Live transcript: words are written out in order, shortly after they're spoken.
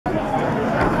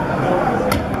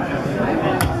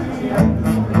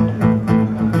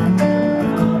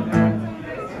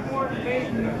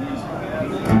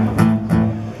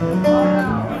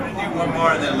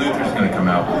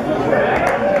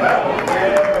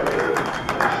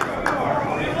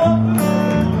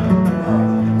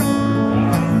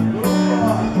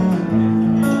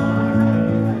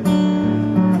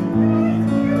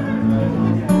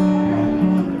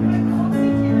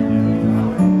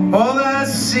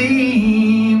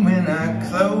see when I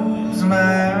close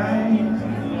my eyes.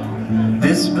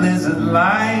 This blizzard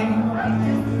light,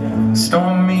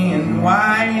 stormy and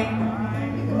white,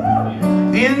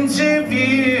 into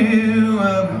view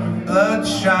of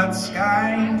bloodshot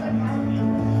sky.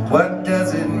 What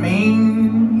does it mean?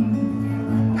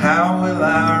 How will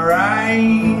I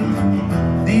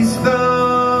write these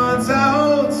thoughts I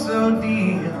hold so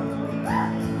dear?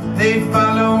 They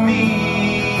follow me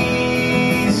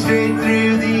straight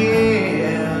through the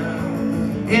air.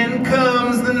 In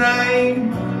comes the night,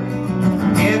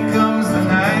 here comes the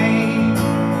night,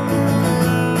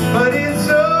 but it's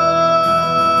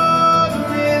all a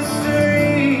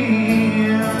mystery.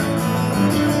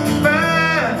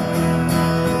 Fine,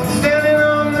 standing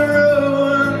on the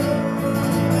road,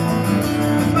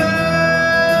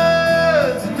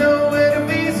 birds are nowhere to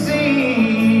be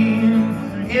seen.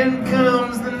 In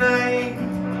comes the night,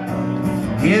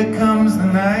 here comes the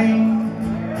night.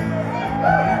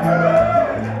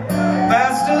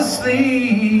 Fast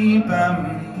asleep, I'm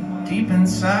deep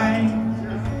inside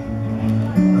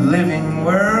a living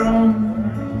world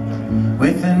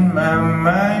within my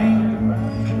mind.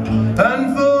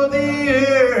 Unfold the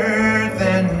earth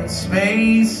and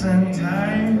space and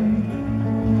time,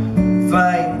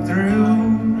 flying through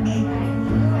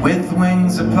with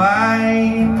wings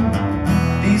applied.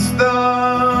 These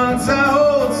thoughts I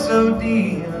hold so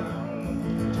dear,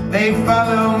 they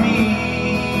follow me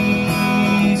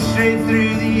straight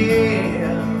through the air.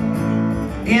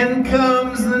 In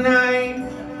comes the night,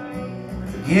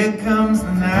 here comes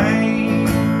the night,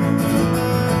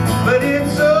 but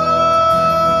it's all